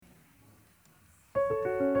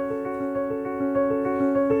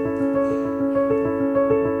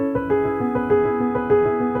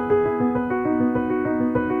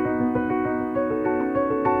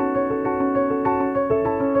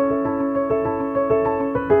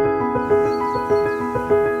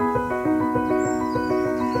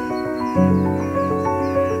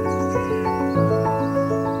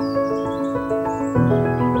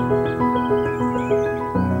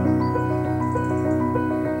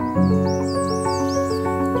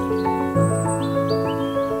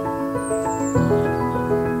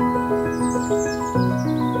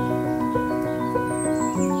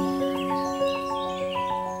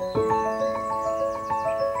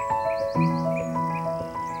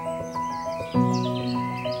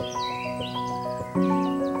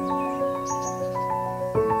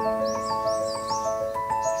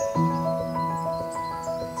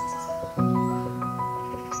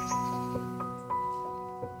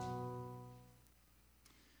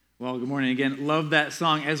Well, good morning again. Love that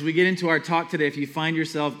song. As we get into our talk today, if you find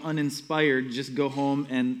yourself uninspired, just go home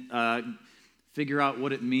and figure out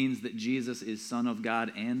what it means that Jesus is Son of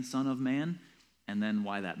God and Son of Man, and then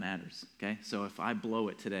why that matters, okay? So if I blow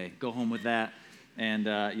it today, go home with that,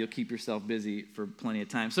 and you'll keep yourself busy for plenty of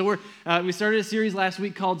time. So we started a series last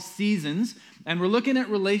week called Seasons, and we're looking at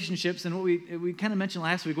relationships, and what we kind of mentioned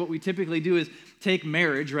last week, what we typically do is take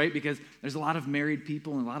marriage, right? Because there's a lot of married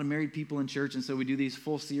people and a lot of married people in church, and so we do these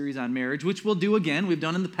full series on marriage, which we'll do again. We've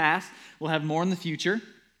done in the past. We'll have more in the future.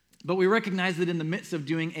 But we recognize that in the midst of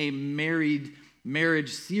doing a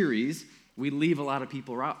marriage series, we leave a lot of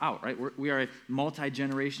people out, right? We are a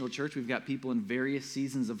multi-generational church. We've got people in various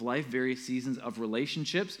seasons of life, various seasons of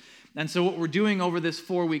relationships. And so what we're doing over this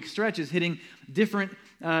 4-week stretch is hitting different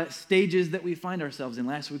stages that we find ourselves in.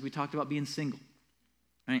 Last week we talked about being single,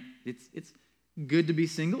 right? It's good to be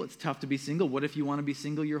single. It's tough to be single. What if you want to be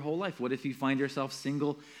single your whole life? What if you find yourself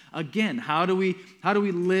single again? How do we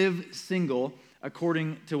live single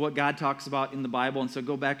according to what God talks about in the Bible? And so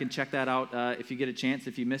go back and check that out if you get a chance,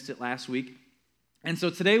 if you missed it last week. And so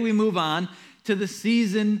today we move on to the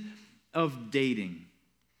season of dating,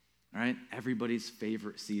 all right? Everybody's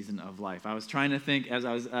favorite season of life. I was trying to think as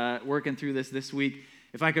I was working through this week,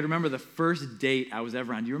 if I could remember the first date I was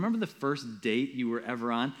ever on. Do you remember the first date you were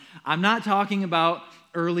ever on? I'm not talking about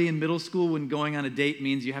early in middle school when going on a date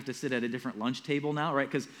means you have to sit at a different lunch table now,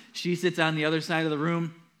 right? Because she sits on the other side of the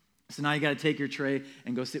room. So now you got to take your tray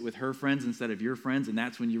and go sit with her friends instead of your friends, and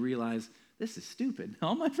that's when you realize, this is stupid.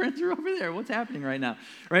 All my friends are over there. What's happening right now?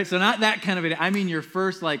 Right? So not that kind of a, I mean your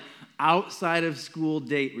first like outside of school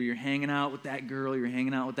date where you're hanging out with that girl, you're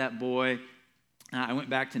hanging out with that boy. I went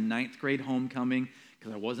back to 9th grade homecoming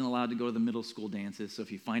because I wasn't allowed to go to the middle school dances. So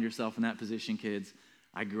if you find yourself in that position, kids,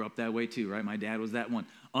 I grew up that way too, right? My dad was that one.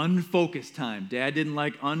 Unfocused time. Dad didn't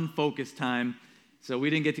like unfocused time. So we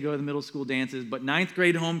didn't get to go to the middle school dances, but 9th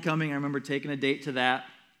grade homecoming, I remember taking a date to that.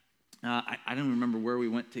 I don't remember where we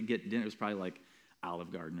went to get dinner. It was probably like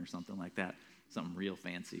Olive Garden or something like that, something real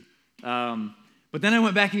fancy. But then I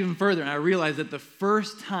went back even further, and I realized that the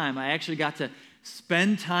first time I actually got to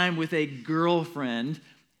spend time with a girlfriend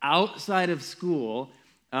outside of school,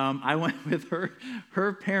 I went with her.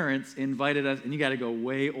 Her parents invited us, and you got to go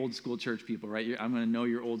way old school church people, right? I'm going to know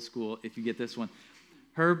you're old school if you get this one.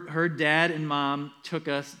 Her dad and mom took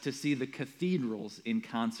us to see the Cathedrals in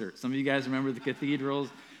concert. Some of you guys remember the Cathedrals,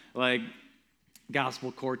 like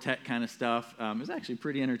gospel quartet kind of stuff. It was actually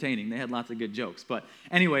pretty entertaining. They had lots of good jokes. But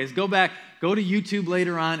anyways, go to YouTube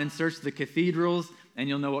later on and search the Cathedrals, and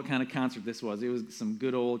you'll know what kind of concert this was. It was some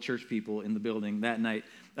good old church people in the building that night.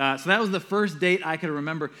 So that was the first date I could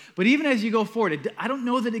remember. But even as you go forward, I don't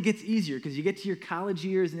know that it gets easier because you get to your college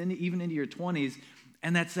years and even into your 20s,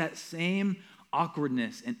 and that's that same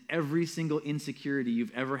awkwardness and every single insecurity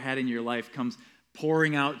you've ever had in your life comes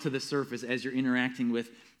pouring out to the surface as you're interacting with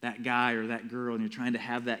that guy or that girl and you're trying to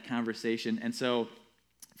have that conversation. And so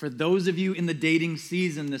for those of you in the dating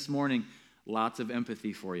season this morning, lots of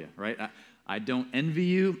empathy for you, right? I don't envy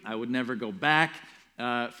you. I would never go back.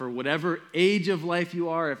 For whatever age of life you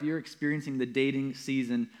are, if you're experiencing the dating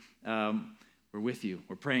season, we're with you.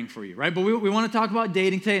 We're praying for you, right? But we want to talk about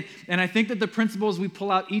dating today. And I think that the principles we pull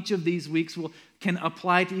out each of these weeks can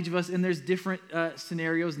apply to each of us. And there's different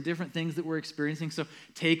scenarios and different things that we're experiencing. So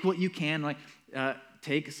take what you can.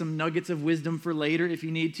 Take some nuggets of wisdom for later if you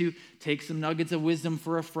need to. Take some nuggets of wisdom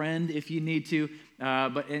for a friend if you need to.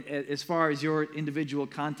 But as far as your individual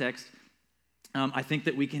context, I think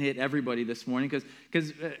that we can hit everybody this morning.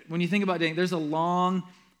 Because when you think about dating, there's a long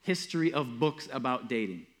history of books about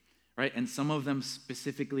dating. Right? And some of them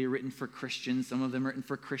specifically are written for Christians. Some of them are written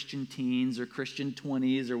for Christian teens or Christian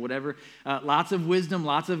 20s or whatever. Lots of wisdom,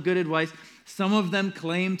 lots of good advice. Some of them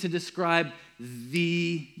claim to describe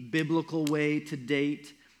the biblical way to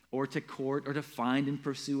date or to court or to find and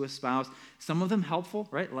pursue a spouse. Some of them helpful,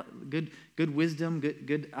 right? Good wisdom,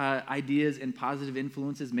 good ideas and positive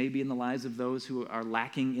influences maybe in the lives of those who are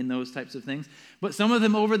lacking in those types of things. But some of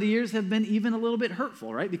them over the years have been even a little bit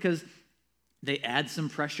hurtful, right? Because they add some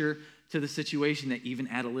pressure to the situation. They even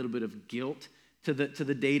add a little bit of guilt to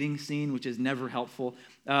the dating scene, which is never helpful.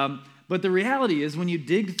 But the reality is when you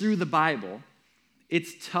dig through the Bible,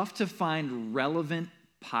 it's tough to find relevant,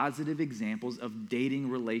 positive examples of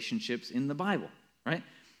dating relationships in the Bible, right?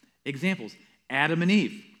 Examples, Adam and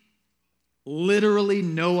Eve. Literally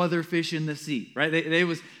no other fish in the sea, right? They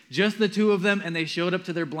was just the two of them, and they showed up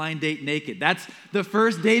to their blind date naked. That's the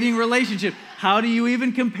first dating relationship. How do you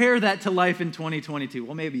even compare that to life in 2022?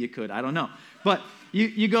 Well, maybe you could. I don't know. But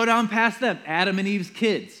you go down past them. Adam and Eve's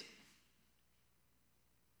kids,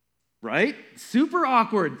 right? Super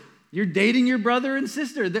awkward. You're dating your brother and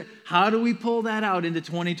sister. How do we pull that out into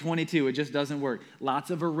 2022? It just doesn't work. Lots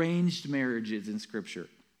of arranged marriages in Scripture.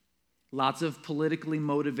 Lots of politically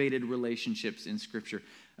motivated relationships in Scripture.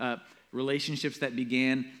 Relationships that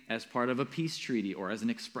began as part of a peace treaty or as an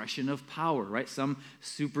expression of power, right? Some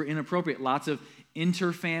super inappropriate. Lots of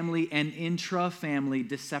interfamily and intra-family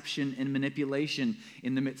deception and manipulation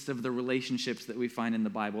in the midst of the relationships that we find in the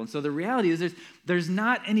Bible. And so the reality is there's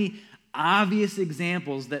not any obvious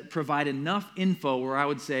examples that provide enough info where I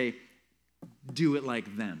would say, do it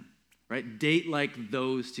like them, right? Date like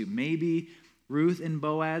those two. Maybe Ruth and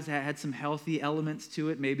Boaz had some healthy elements to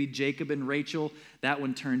it. Maybe Jacob and Rachel, that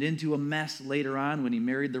one turned into a mess later on when he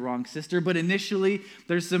married the wrong sister. But initially,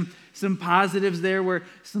 there's some positives there where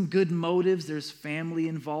some good motives. There's family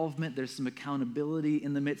involvement. There's some accountability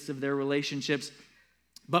in the midst of their relationships.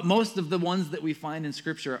 But most of the ones that we find in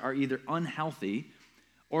Scripture are either unhealthy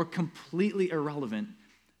or completely irrelevant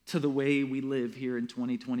to the way we live here in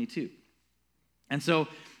 2022. And so,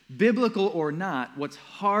 biblical or not, what's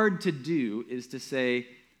hard to do is to say,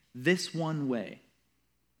 this one way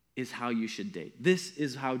is how you should date. This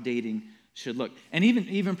is how dating should look. And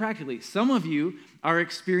even practically, some of you are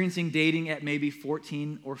experiencing dating at maybe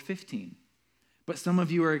 14 or 15. But some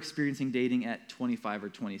of you are experiencing dating at 25 or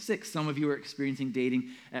 26. Some of you are experiencing dating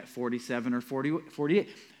at 47 or 48.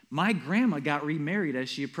 My grandma got remarried as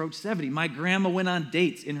she approached 70. My grandma went on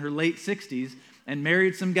dates in her late 60s and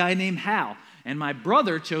married some guy named Hal. And my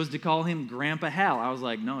brother chose to call him Grandpa Hal. I was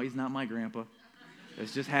like, no, he's not my grandpa.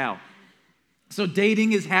 It's just Hal. So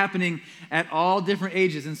dating is happening at all different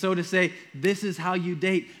ages. And so to say, this is how you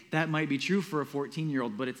date, that might be true for a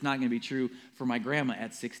 14-year-old, but it's not going to be true for my grandma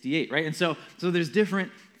at 68, right? And so there's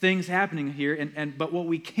different things happening here. But what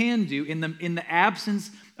we can do in the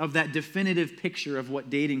absence of that definitive picture of what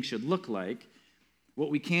dating should look like, what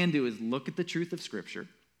we can do is look at the truth of Scripture,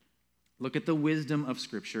 look at the wisdom of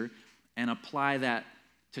Scripture, and apply that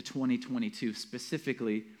to 2022,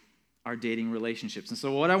 specifically our dating relationships. And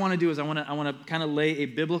so what I want to do is I want to kind of lay a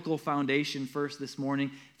biblical foundation first this morning.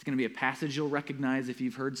 It's going to be a passage you'll recognize if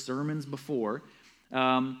you've heard sermons before.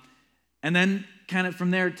 And then kind of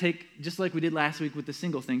from there, take, just like we did last week with the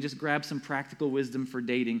single thing, just grab some practical wisdom for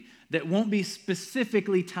dating that won't be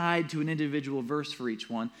specifically tied to an individual verse for each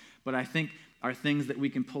one, but I think are things that we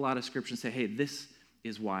can pull out of Scripture and say, hey, this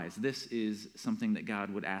is wise. This is something that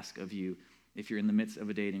God would ask of you if you're in the midst of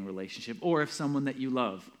a dating relationship, or if someone that you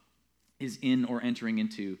love is in or entering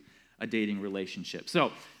into a dating relationship.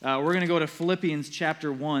 So we're going to go to Philippians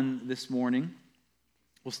chapter 1 this morning.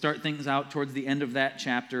 We'll start things out towards the end of that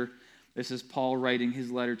chapter. This is Paul writing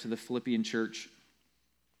his letter to the Philippian church.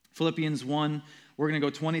 Philippians 1, we're going to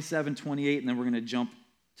go 27, 28, and then we're going to jump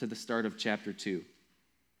to the start of chapter 2.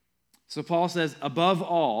 So Paul says, above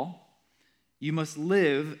all, you must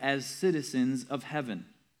live as citizens of heaven.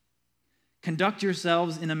 Conduct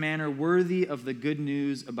yourselves in a manner worthy of the good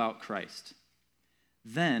news about Christ.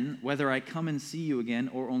 Then, whether I come and see you again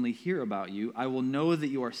or only hear about you, I will know that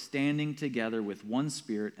you are standing together with one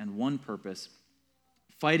spirit and one purpose,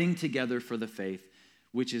 fighting together for the faith,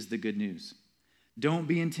 which is the good news. Don't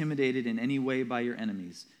be intimidated in any way by your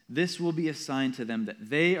enemies. This will be a sign to them that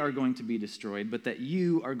they are going to be destroyed, but that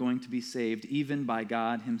you are going to be saved even by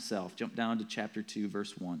God himself. Jump down to chapter 2,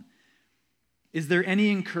 verse 1. Is there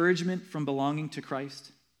any encouragement from belonging to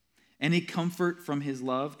Christ? Any comfort from his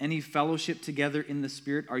love? Any fellowship together in the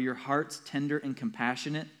Spirit? Are your hearts tender and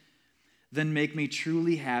compassionate? Then make me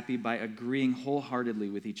truly happy by agreeing wholeheartedly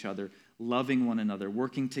with each other, loving one another,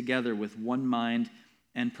 working together with one mind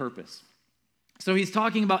and purpose. So he's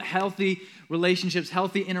talking about healthy relationships,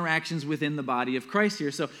 healthy interactions within the body of Christ here.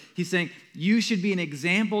 So he's saying you should be an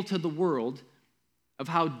example to the world of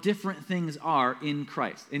how different things are in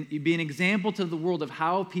Christ. And be an example to the world of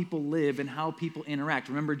how people live and how people interact.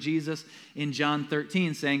 Remember Jesus in John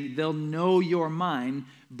 13 saying, they'll know your mind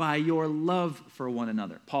by your love for one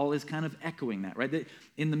another. Paul is kind of echoing that, right? That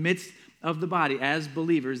in the midst of the body, as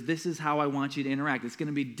believers, this is how I want you to interact. It's going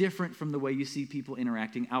to be different from the way you see people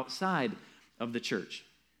interacting outside of the church.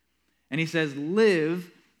 And he says, live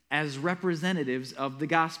as representatives of the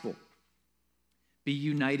gospel. Be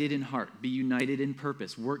united in heart. Be united in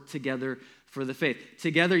purpose. Work together for the faith.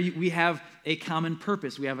 Together we have a common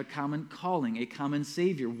purpose. We have a common calling, a common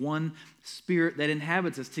Savior, one Spirit that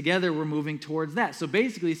inhabits us. Together we're moving towards that. So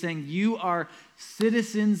basically saying you are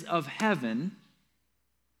citizens of heaven,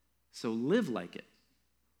 so live like it.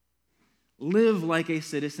 Live like a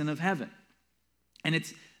citizen of heaven. And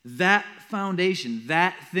it's that foundation,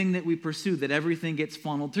 that thing that we pursue, that everything gets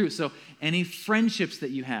funneled through. So any friendships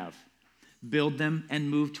that you have, build them and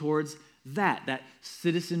move towards that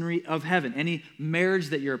citizenry of heaven. Any marriage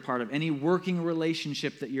that you're a part of, any working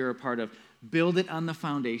relationship that you're a part of, build it on the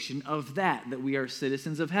foundation of that we are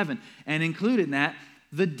citizens of heaven. And include in that,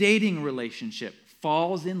 the dating relationship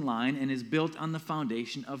falls in line and is built on the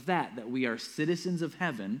foundation of that we are citizens of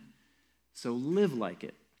heaven, so live like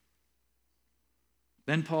it.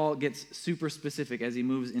 Then Paul gets super specific as he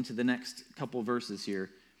moves into the next couple verses here.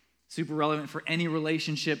 Super relevant for any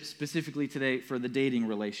relationship, specifically today for the dating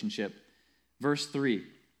relationship. Verse 3,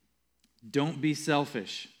 don't be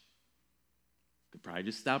selfish. Could probably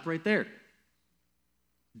just stop right there.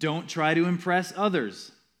 Don't try to impress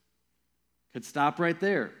others. Could stop right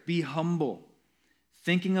there. Be humble,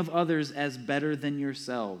 thinking of others as better than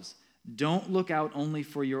yourselves. Don't look out only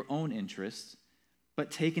for your own interests,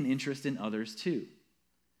 but take an interest in others too.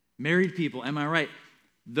 Married people, am I right?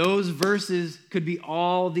 Those verses could be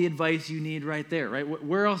all the advice you need right there, right?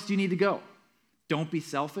 Where else do you need to go? Don't be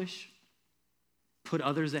selfish. Put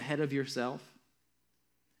others ahead of yourself.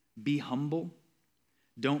 Be humble.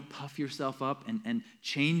 Don't puff yourself up and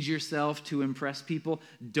change yourself to impress people.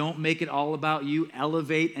 Don't make it all about you.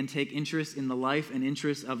 Elevate and take interest in the life and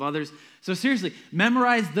interests of others. So seriously,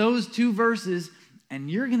 memorize those two verses and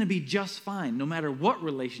you're going to be just fine no matter what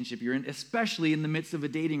relationship you're in, especially in the midst of a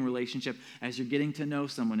dating relationship as you're getting to know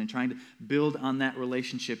someone and trying to build on that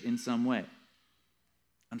relationship in some way.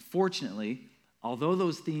 Unfortunately, although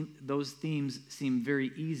those themes seem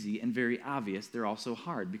very easy and very obvious, they're also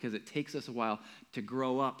hard because it takes us a while to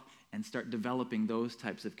grow up and start developing those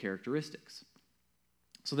types of characteristics.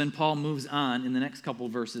 So then Paul moves on in the next couple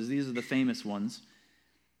verses. These are the famous ones,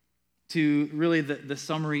 to really the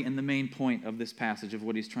summary and the main point of this passage of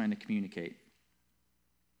what he's trying to communicate.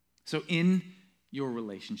 So in your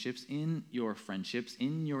relationships, in your friendships,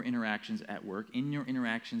 in your interactions at work, in your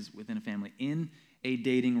interactions within a family, in a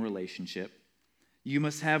dating relationship, you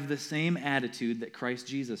must have the same attitude that Christ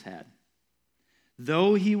Jesus had.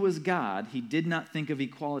 Though he was God, he did not think of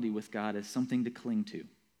equality with God as something to cling to.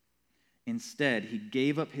 Instead, he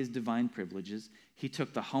gave up his divine privileges. He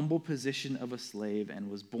took the humble position of a slave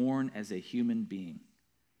and was born as a human being.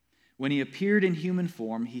 When he appeared in human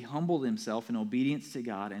form, he humbled himself in obedience to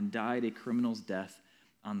God and died a criminal's death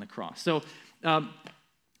on the cross. So,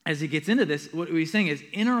 as he gets into this, what he's saying is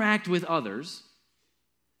interact with others,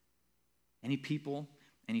 any people,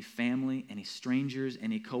 any family, any strangers,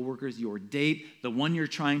 any coworkers, your date, the one you're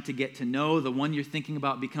trying to get to know, the one you're thinking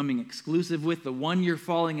about becoming exclusive with, the one you're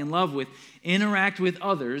falling in love with, interact with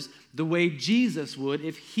others the way Jesus would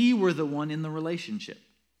if he were the one in the relationship.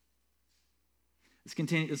 Let's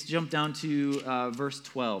continue. Let's jump down to verse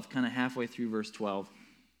 12, kind of halfway through verse 12.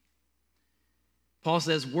 Paul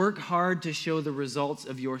says, work hard to show the results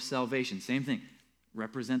of your salvation. Same thing.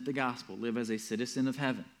 Represent the gospel. Live as a citizen of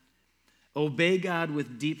heaven. Obey God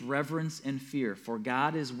with deep reverence and fear, for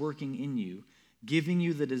God is working in you, giving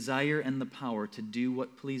you the desire and the power to do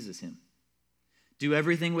what pleases him. Do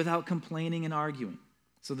everything without complaining and arguing,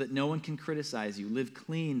 so that no one can criticize you. Live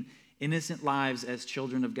clean, innocent lives as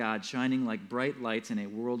children of God, shining like bright lights in a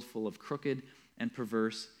world full of crooked and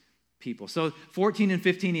perverse people. So 14 and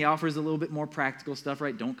 15, he offers a little bit more practical stuff,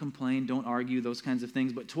 right? Don't complain, don't argue, those kinds of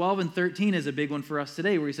things. But 12 and 13 is a big one for us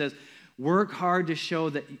today, where he says, work hard to show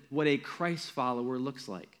that what a Christ follower looks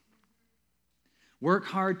like. Work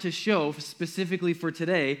hard to show, specifically for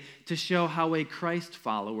today, to show how a Christ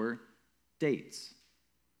follower dates.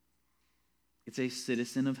 It's a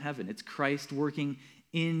citizen of heaven. It's Christ working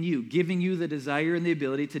in you, giving you the desire and the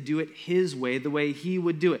ability to do it his way, the way he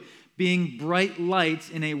would do it. Being bright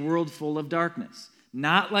lights in a world full of darkness.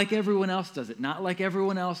 Not like everyone else does it, not like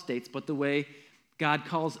everyone else dates, but the way God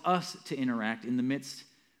calls us to interact in the midst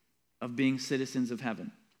of being citizens of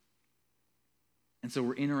heaven. And so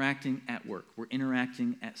we're interacting at work, we're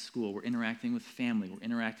interacting at school, we're interacting with family, we're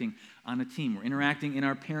interacting on a team, we're interacting in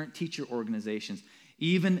our parent-teacher organizations,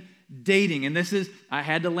 even dating. And this is, I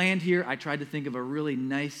had to land here, I tried to think of a really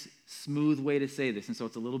nice, smooth way to say this, and so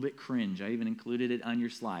it's a little bit cringe. I even included it on your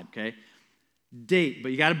slide, okay? Date,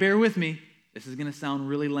 but you got to bear with me. This is going to sound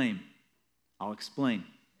really lame. I'll explain.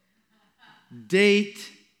 Date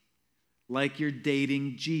like you're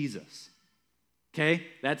dating Jesus. Okay?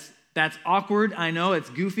 That's awkward. I know it's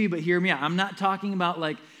goofy, but hear me out. I'm not talking about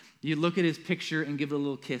like you look at his picture and give it a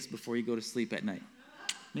little kiss before you go to sleep at night.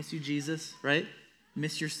 Miss you, Jesus, right?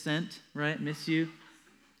 Miss your scent, right? Miss you.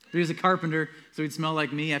 He was a carpenter, so he'd smell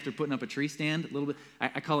like me after putting up a tree stand. A little bit.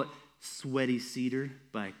 I call it Sweaty Cedar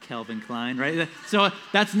by Calvin Klein, right? So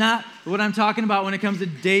that's not what I'm talking about when it comes to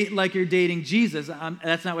date like you're dating Jesus.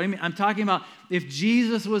 That's not what I mean. I'm talking about if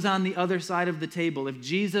Jesus was on the other side of the table, if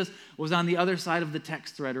Jesus was on the other side of the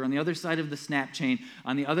text thread or on the other side of the snap chain,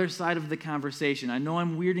 on the other side of the conversation. I know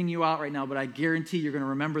I'm weirding you out right now, but I guarantee you're going to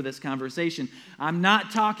remember this conversation. I'm not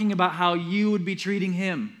talking about how you would be treating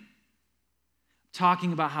him. I'm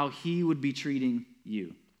talking about how he would be treating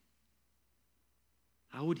you.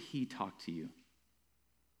 How would he talk to you?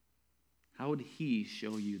 How would he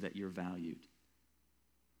show you that you're valued?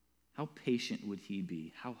 How patient would he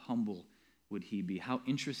be? How humble would he be? How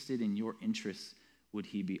interested in your interests would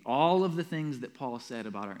he be? All of the things that Paul said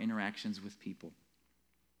about our interactions with people.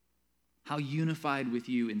 How unified with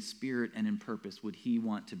you in spirit and in purpose would he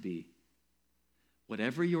want to be?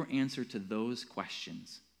 Whatever your answer to those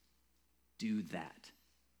questions, do that.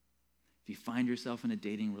 If you find yourself in a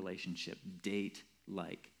dating relationship, date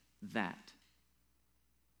like that.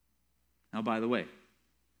 Now, by the way,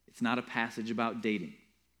 it's not a passage about dating,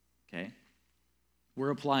 okay?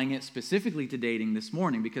 We're applying it specifically to dating this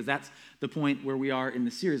morning because that's the point where we are in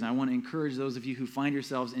the series. And I want to encourage those of you who find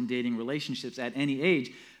yourselves in dating relationships at any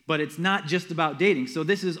age, but it's not just about dating. So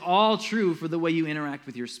this is all true for the way you interact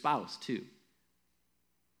with your spouse, too.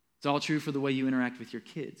 It's all true for the way you interact with your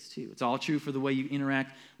kids, too. It's all true for the way you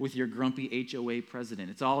interact with your grumpy HOA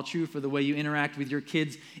president. It's all true for the way you interact with your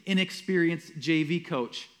kid's inexperienced JV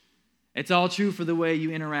coach. It's all true for the way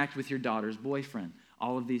you interact with your daughter's boyfriend.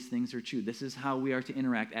 All of these things are true. This is how we are to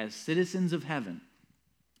interact as citizens of heaven,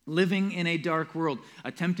 living in a dark world,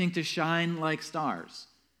 attempting to shine like stars.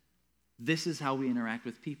 This is how we interact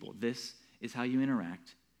with people. This is how you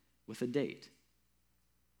interact with a date.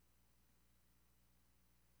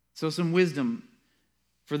 So some wisdom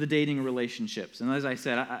for the dating relationships. And as I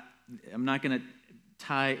said, I'm not going to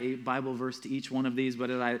tie a Bible verse to each one of these,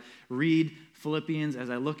 but as I read Philippians,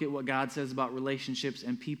 as I look at what God says about relationships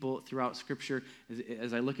and people throughout Scripture,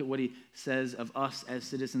 as I look at what he says of us as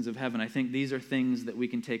citizens of heaven, I think these are things that we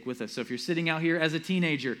can take with us. So if you're sitting out here as a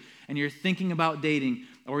teenager and you're thinking about dating,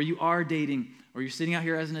 or you are dating, or you're sitting out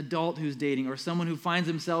here as an adult who's dating, or someone who finds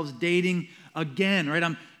themselves dating again, right?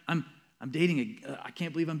 I'm dating, I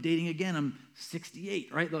can't believe I'm dating again. I'm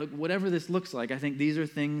 68, right? Like whatever this looks like, I think these are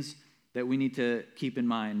things that we need to keep in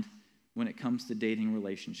mind when it comes to dating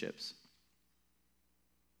relationships.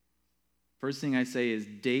 First thing I say is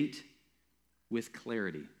date with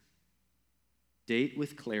clarity. Date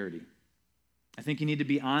with clarity. I think you need to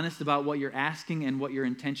be honest about what you're asking and what your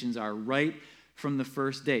intentions are right from the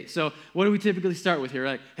first date. So what do we typically start with here?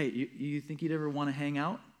 Like, hey, you think you'd ever want to hang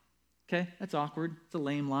out? Okay, that's awkward. It's a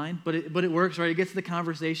lame line, but it works, right? It gets the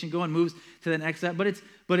conversation going, moves to the next step, but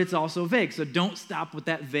it's also vague. So don't stop with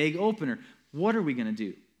that vague opener. What are we going to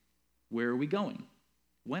do? Where are we going?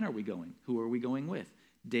 When are we going? Who are we going with?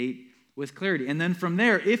 Date with clarity. And then from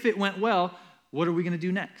there, if it went well, what are we going to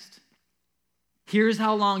do next? Here's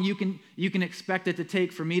how long you can expect it to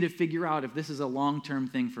take for me to figure out if this is a long-term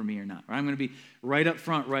thing for me or not. I'm going to be right up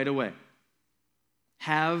front right away.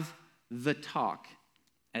 Have the talk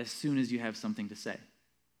as soon as you have something to say.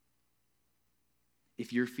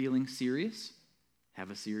 If you're feeling serious, have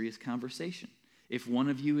a serious conversation. If one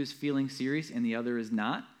of you is feeling serious and the other is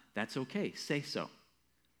not, that's okay. Say so.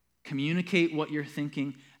 Communicate what you're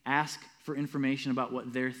thinking. Ask for information about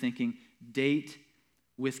what they're thinking. Date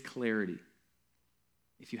with clarity.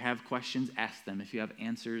 If you have questions, ask them. If you have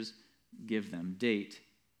answers, give them. Date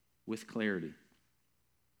with clarity.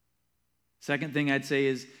 Second thing I'd say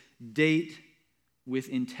is date with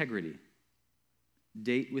integrity.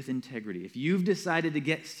 Date with integrity. If you've decided to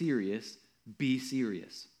get serious, be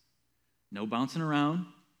serious. No bouncing around.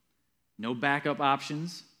 No backup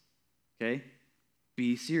options. Okay?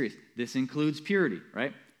 Be serious. This includes purity,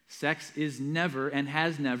 right? Sex is never and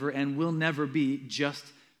has never and will never be just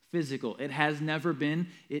physical. It has never been,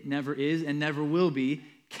 it never is, and never will be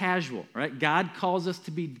casual, right? God calls us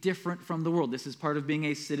to be different from the world. This is part of being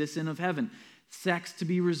a citizen of heaven. Sex to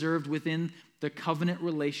be reserved within the covenant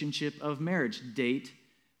relationship of marriage. Date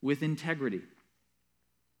with integrity.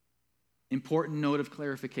 Important note of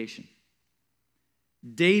clarification.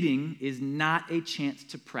 Dating is not a chance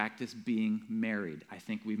to practice being married. I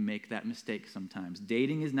think we make that mistake sometimes.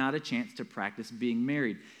 Dating is not a chance to practice being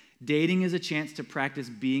married. Dating is a chance to practice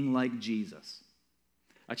being like Jesus.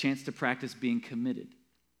 A chance to practice being committed.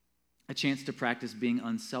 A chance to practice being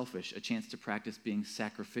unselfish. A chance to practice being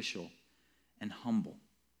sacrificial and humble.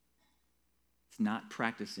 It's not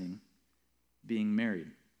practicing being married.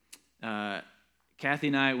 Kathy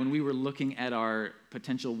and I, when we were looking at our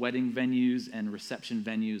potential wedding venues and reception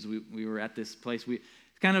venues, we were at this place.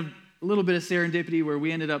 It's kind of a little bit of serendipity where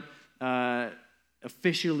we ended up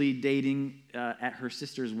officially dating at her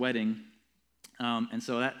sister's wedding. And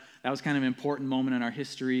so that was kind of an important moment in our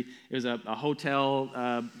history. It was a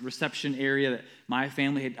hotel reception area that my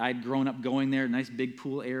family I'd grown up going there, a nice big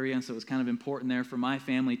pool area, and so it was kind of important there for my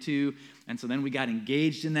family too. And so then we got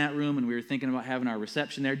engaged in that room, and we were thinking about having our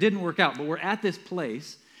reception there. It didn't work out, but we're at this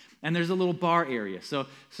place, and there's a little bar area. So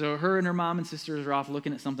her and her mom and sisters are off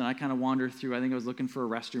looking at something. I kind of wandered through. I think I was looking for a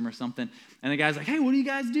restroom or something. And the guy's like, "Hey, what are you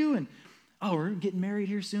guys doing?" "Oh, we're getting married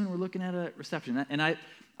here soon. We're looking at a reception." And I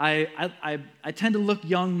tend to look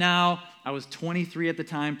young now. I was 23 at the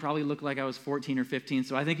time, probably looked like I was 14 or 15,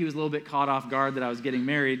 so I think he was a little bit caught off guard that I was getting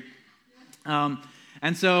married.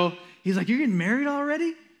 And so he's like, "You're getting married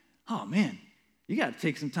already? Oh, man, you got to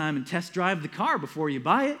take some time and test drive the car before you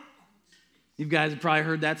buy it." You guys have probably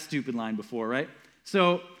heard that stupid line before, right?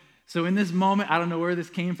 So in this moment, I don't know where this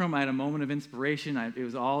came from. I had a moment of inspiration. It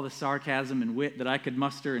was all the sarcasm and wit that I could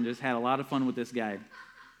muster, and just had a lot of fun with this guy.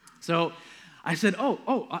 So I said,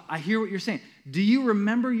 oh, I hear what you're saying. Do you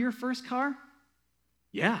remember your first car?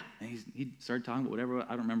 Yeah. And he started talking about whatever. I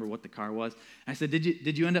don't remember what the car was. I said,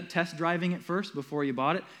 did you end up test driving it first before you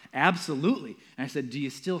bought it? Absolutely. And I said, do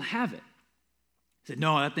you still have it? He said,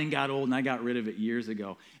 no, that thing got old and I got rid of it years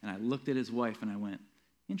ago. And I looked at his wife and I went,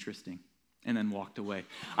 interesting. And then walked away.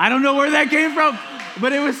 I don't know where that came from,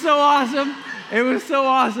 but it was so awesome. It was so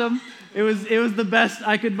awesome. It was the best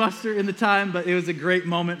I could muster in the time, but it was a great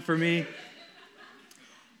moment for me.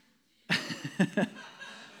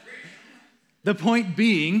 The point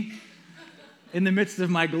being, in the midst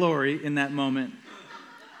of my glory in that moment,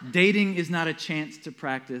 dating is not a chance to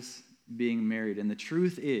practice being married. And the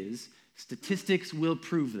truth is, statistics will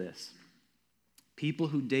prove this. People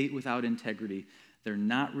who date without integrity, they're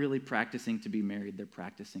not really practicing to be married, they're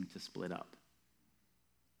practicing to split up.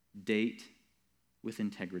 Date with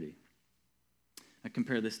integrity. I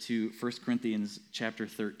compare this to 1 Corinthians chapter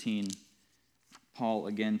 13. Paul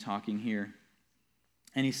again talking here.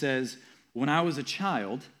 And he says, "When I was a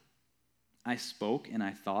child, I spoke and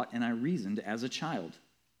I thought and I reasoned as a child.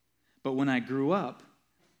 But when I grew up,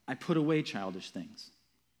 I put away childish things."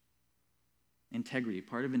 Integrity.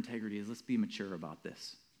 Part of integrity is let's be mature about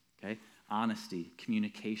this. Okay? Honesty,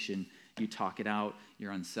 communication. You talk it out.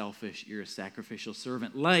 You're unselfish. You're a sacrificial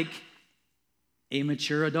servant, like a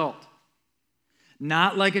mature adult.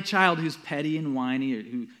 Not like a child who's petty and whiny, or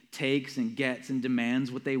who takes and gets and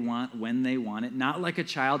demands what they want when they want it. Not like a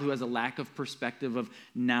child who has a lack of perspective of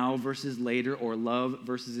now versus later, or love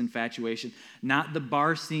versus infatuation. Not the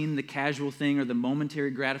bar scene, the casual thing, or the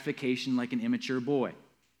momentary gratification like an immature boy.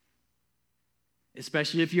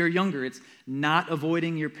 Especially if you're younger, it's not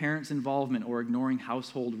avoiding your parents' involvement or ignoring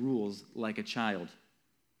household rules like a child.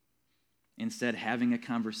 Instead, having a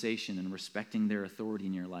conversation and respecting their authority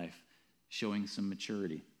in your life, showing some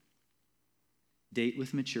maturity. Date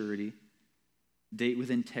with maturity, date with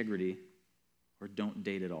integrity, or don't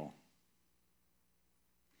date at all.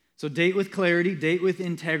 So date with clarity, date with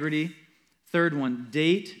integrity. Third one,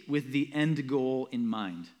 date with the end goal in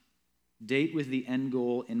mind. Date with the end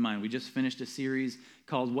goal in mind. We just finished a series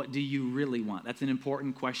called What Do You Really Want? That's an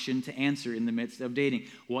important question to answer in the midst of dating.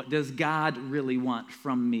 What does God really want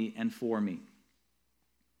from me and for me?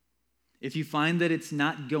 If you find that it's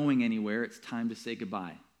not going anywhere, it's time to say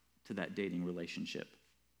goodbye to that dating relationship.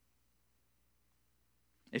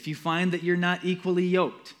 If you find that you're not equally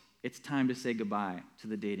yoked, it's time to say goodbye to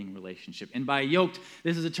the dating relationship. And by yoked,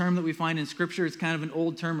 this is a term that we find in Scripture. It's kind of an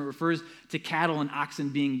old term. It refers to cattle and oxen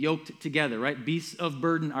being yoked together, right? Beasts of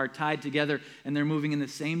burden are tied together, and they're moving in the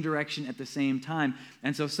same direction at the same time.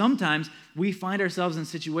 And so sometimes we find ourselves in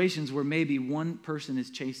situations where maybe one person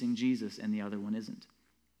is chasing Jesus and the other one isn't.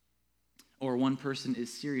 Or one person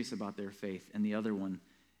is serious about their faith and the other one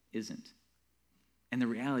isn't. And the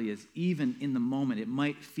reality is, even in the moment, it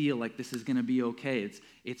might feel like this is going to be okay.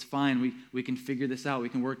 It's fine. We can figure this out. We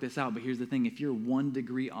can work this out. But here's the thing. If you're 1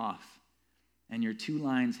 degree off and you're 2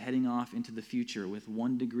 lines heading off into the future with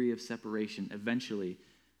 1 degree of separation, eventually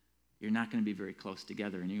you're not going to be very close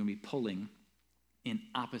together. And you're going to be pulling in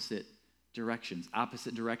opposite directions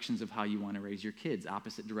of how you want to raise your kids,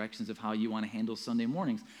 opposite directions of how you want to handle Sunday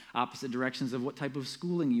mornings, opposite directions of what type of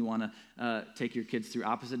schooling you want to take your kids through,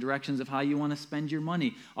 opposite directions of how you want to spend your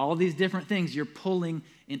money. All these different things, you're pulling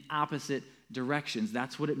in opposite directions.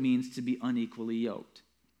 That's what it means to be unequally yoked.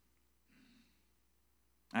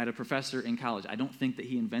 I had a professor in college. I don't think that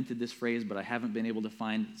he invented this phrase, but I haven't been able to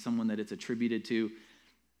find someone that it's attributed to.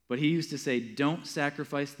 But he used to say, don't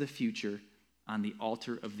sacrifice the future on the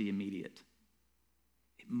altar of the immediate.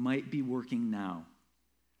 It might be working now,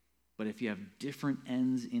 but if you have different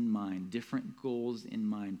ends in mind, different goals in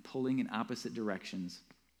mind, pulling in opposite directions,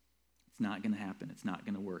 It's not going to happen. It's not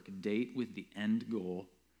going to work. Date with the end goal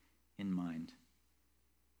in mind.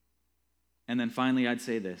 And then finally, I'd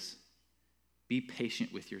say this. Be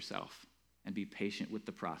patient with yourself and be patient with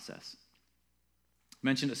the process. I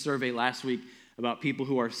mentioned a survey last week about people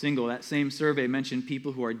who are single. That same survey mentioned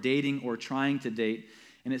people who are dating or trying to date.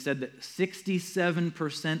 And it said that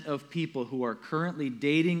 67% of people who are currently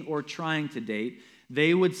dating or trying to date,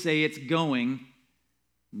 they would say it's going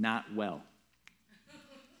not well.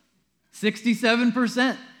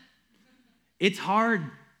 67%. It's hard.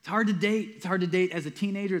 It's hard to date. It's hard to date as a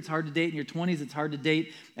teenager. It's hard to date in your 20s. It's hard to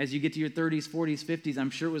date as you get to your 30s, 40s, 50s. I'm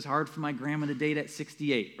sure it was hard for my grandma to date at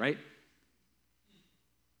 68, right?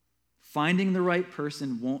 Finding the right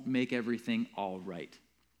person won't make everything all right.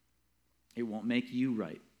 It won't make you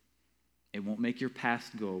right. It won't make your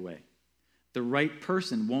past go away. The right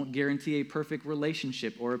person won't guarantee a perfect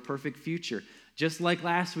relationship or a perfect future. Just like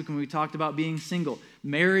last week when we talked about being single,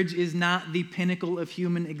 marriage is not the pinnacle of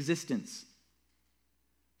human existence.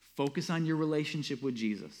 Focus on your relationship with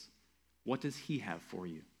Jesus. What does he have for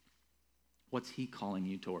you? What's he calling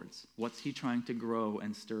you towards? What's he trying to grow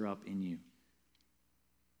and stir up in you?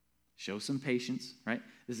 Show some patience, right?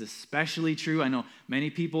 This is especially true. I know many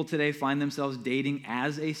people today find themselves dating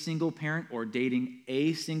as a single parent or dating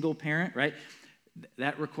a single parent, right?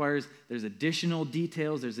 That requires, there's additional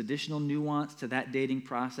details, there's additional nuance to that dating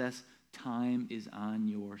process. Time is on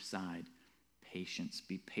your side. Patience.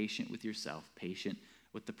 Be patient with yourself, patient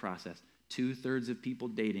with the process. 2/3 of people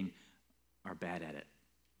dating are bad at it,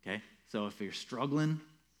 okay? So if you're struggling,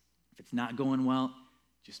 if it's not going well,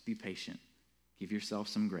 just be patient. Give yourself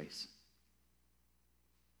some grace.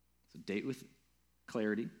 So date with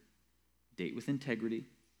clarity, date with integrity,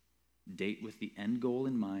 date with the end goal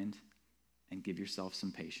in mind, and give yourself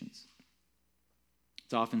some patience.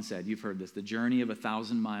 It's often said, you've heard this, the journey of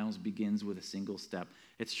 1,000 miles begins with a single step.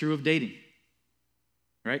 It's true of dating,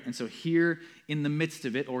 right? And so here in the midst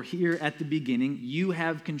of it, or here at the beginning, you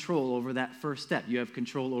have control over that first step. You have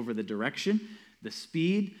control over the direction, the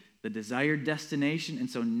speed, the desired destination, and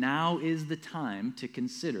so now is the time to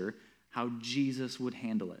consider how Jesus would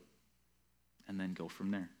handle it, and then go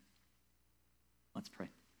from there. Let's pray.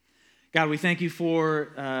 God, we thank you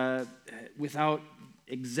for, without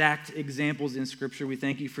exact examples in Scripture, we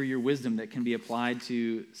thank you for your wisdom that can be applied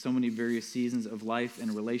to so many various seasons of life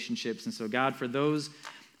and relationships. And so, God, for those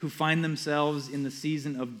who find themselves in the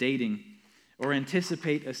season of dating, or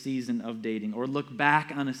anticipate a season of dating, or look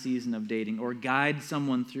back on a season of dating, or guide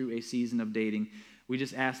someone through a season of dating, we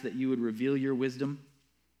just ask that you would reveal your wisdom,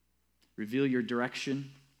 reveal your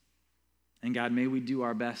direction, and God, may we do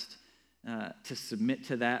our best to submit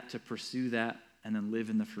to that, to pursue that, and then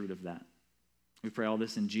live in the fruit of that. We pray all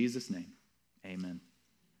this in Jesus' name. Amen.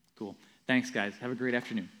 Cool. Thanks, guys. Have a great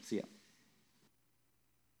afternoon. See ya.